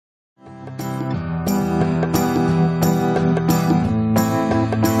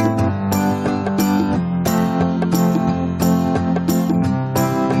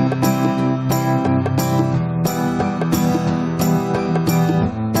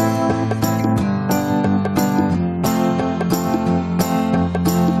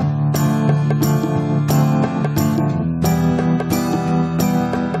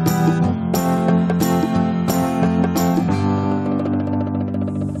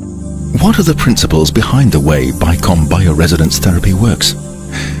what are the principles behind the way bioresonance therapy works?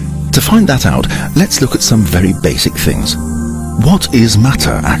 To find that out, let's look at some very basic things. What is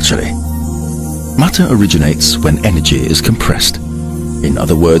matter actually? Matter originates when energy is compressed. In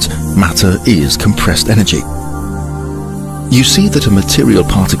other words, matter is compressed energy. You see that a material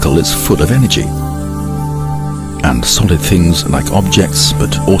particle is full of energy. And solid things like objects,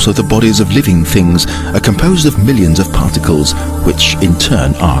 but also the bodies of living things, are composed of millions of particles, which in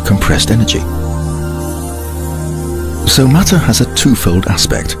turn are compressed energy. So matter has a twofold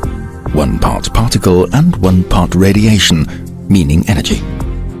aspect, 1 part particle and 1 part radiation, meaning energy.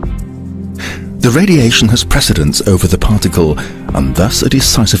 The radiation has precedence over the particle and thus a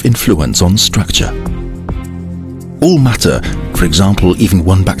decisive influence on structure. All matter, for example even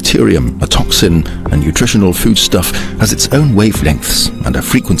one bacterium, a toxin, a nutritional foodstuff, has its own wavelengths and a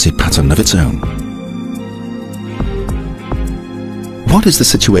frequency pattern of its own. What is the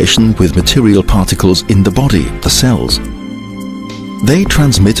situation with material particles in the body, the cells? They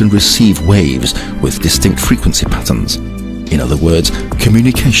transmit and receive waves with distinct frequency patterns. In other words,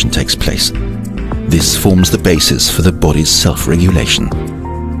 communication takes place. This forms the basis for the body's self-regulation.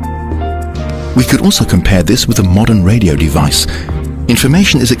 We could also compare this with a modern radio device.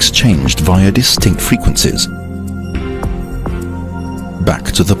 Information is exchanged via distinct frequencies. Back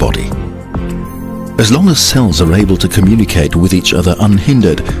to the body. As long as cells are able to communicate with each other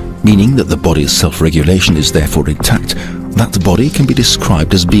unhindered, meaning that the body's self-regulation is therefore intact, that body can be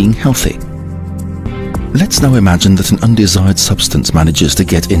described as being healthy. Let's now imagine that an undesired substance manages to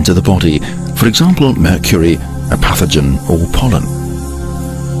get into the body, for example mercury, a pathogen or pollen.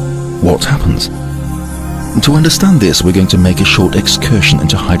 What happens? To understand this, we're going to make a short excursion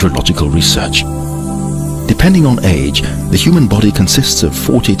into hydrological research. Depending on age, the human body consists of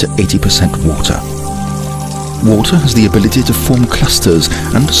 40 to 80% water. Water has the ability to form clusters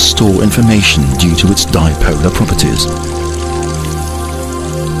and store information due to its dipolar properties.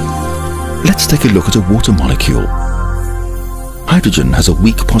 Let's take a look at a water molecule. Hydrogen has a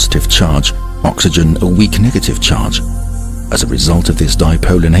weak positive charge, oxygen a weak negative charge. As a result of this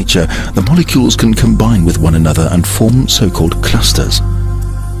dipolar nature, the molecules can combine with one another and form so-called clusters.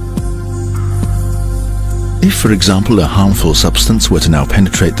 If, for example, a harmful substance were to now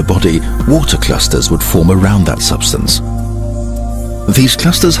penetrate the body, water clusters would form around that substance. These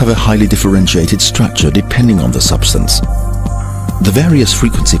clusters have a highly differentiated structure depending on the substance. The various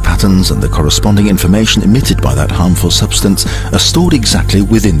frequency patterns and the corresponding information emitted by that harmful substance are stored exactly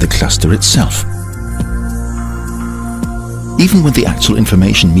within the cluster itself. Even when the actual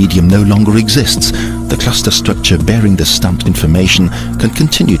information medium no longer exists, the cluster structure bearing the stamped information can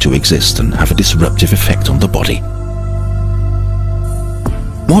continue to exist and have a disruptive effect on the body.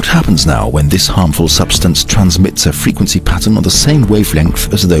 What happens now when this harmful substance transmits a frequency pattern on the same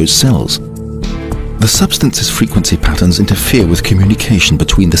wavelength as those cells? The substance's frequency patterns interfere with communication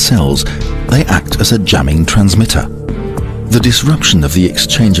between the cells. They act as a jamming transmitter. The disruption of the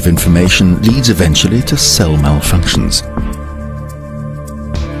exchange of information leads eventually to cell malfunctions.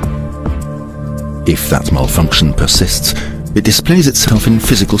 If that malfunction persists, it displays itself in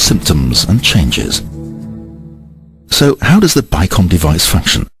physical symptoms and changes. So how does the BICOM device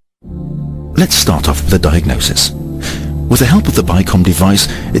function? Let's start off with a diagnosis. With the help of the BICOM device,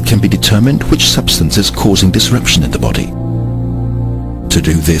 it can be determined which substance is causing disruption in the body. To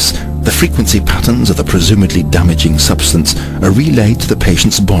do this, the frequency patterns of the presumably damaging substance are relayed to the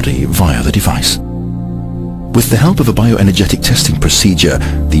patient's body via the device. With the help of a bioenergetic testing procedure,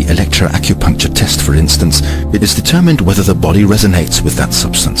 the electroacupuncture test for instance, it is determined whether the body resonates with that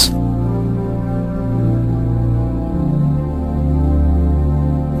substance.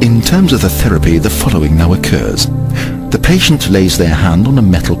 In terms of the therapy, the following now occurs. The patient lays their hand on a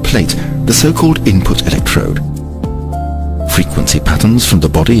metal plate, the so-called input electrode. Frequency patterns from the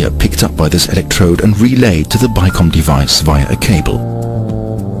body are picked up by this electrode and relayed to the BICOM device via a cable.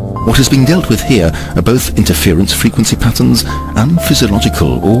 What is being dealt with here are both interference frequency patterns and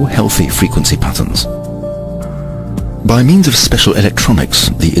physiological or healthy frequency patterns. By means of special electronics,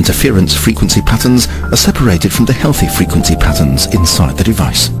 the interference frequency patterns are separated from the healthy frequency patterns inside the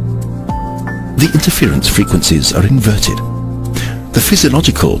device. The interference frequencies are inverted. The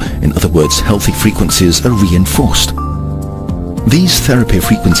physiological, in other words healthy frequencies, are reinforced. These therapy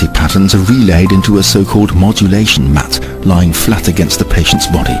frequency patterns are relayed into a so-called modulation mat lying flat against the patient's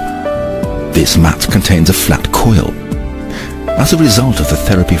body. This mat contains a flat coil. As a result of the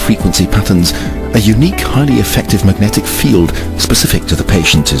therapy frequency patterns, a unique, highly effective magnetic field specific to the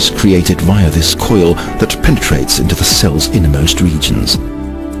patient is created via this coil that penetrates into the cell's innermost regions.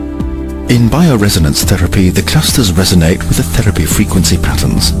 In bioresonance therapy, the clusters resonate with the therapy frequency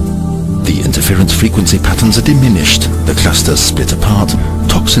patterns. The interference frequency patterns are diminished, the clusters split apart,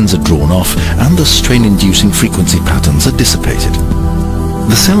 toxins are drawn off, and the strain-inducing frequency patterns are dissipated.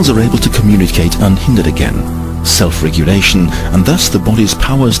 The cells are able to communicate unhindered again. Self-regulation, and thus the body's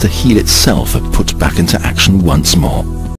powers to heal itself are put back into action once more.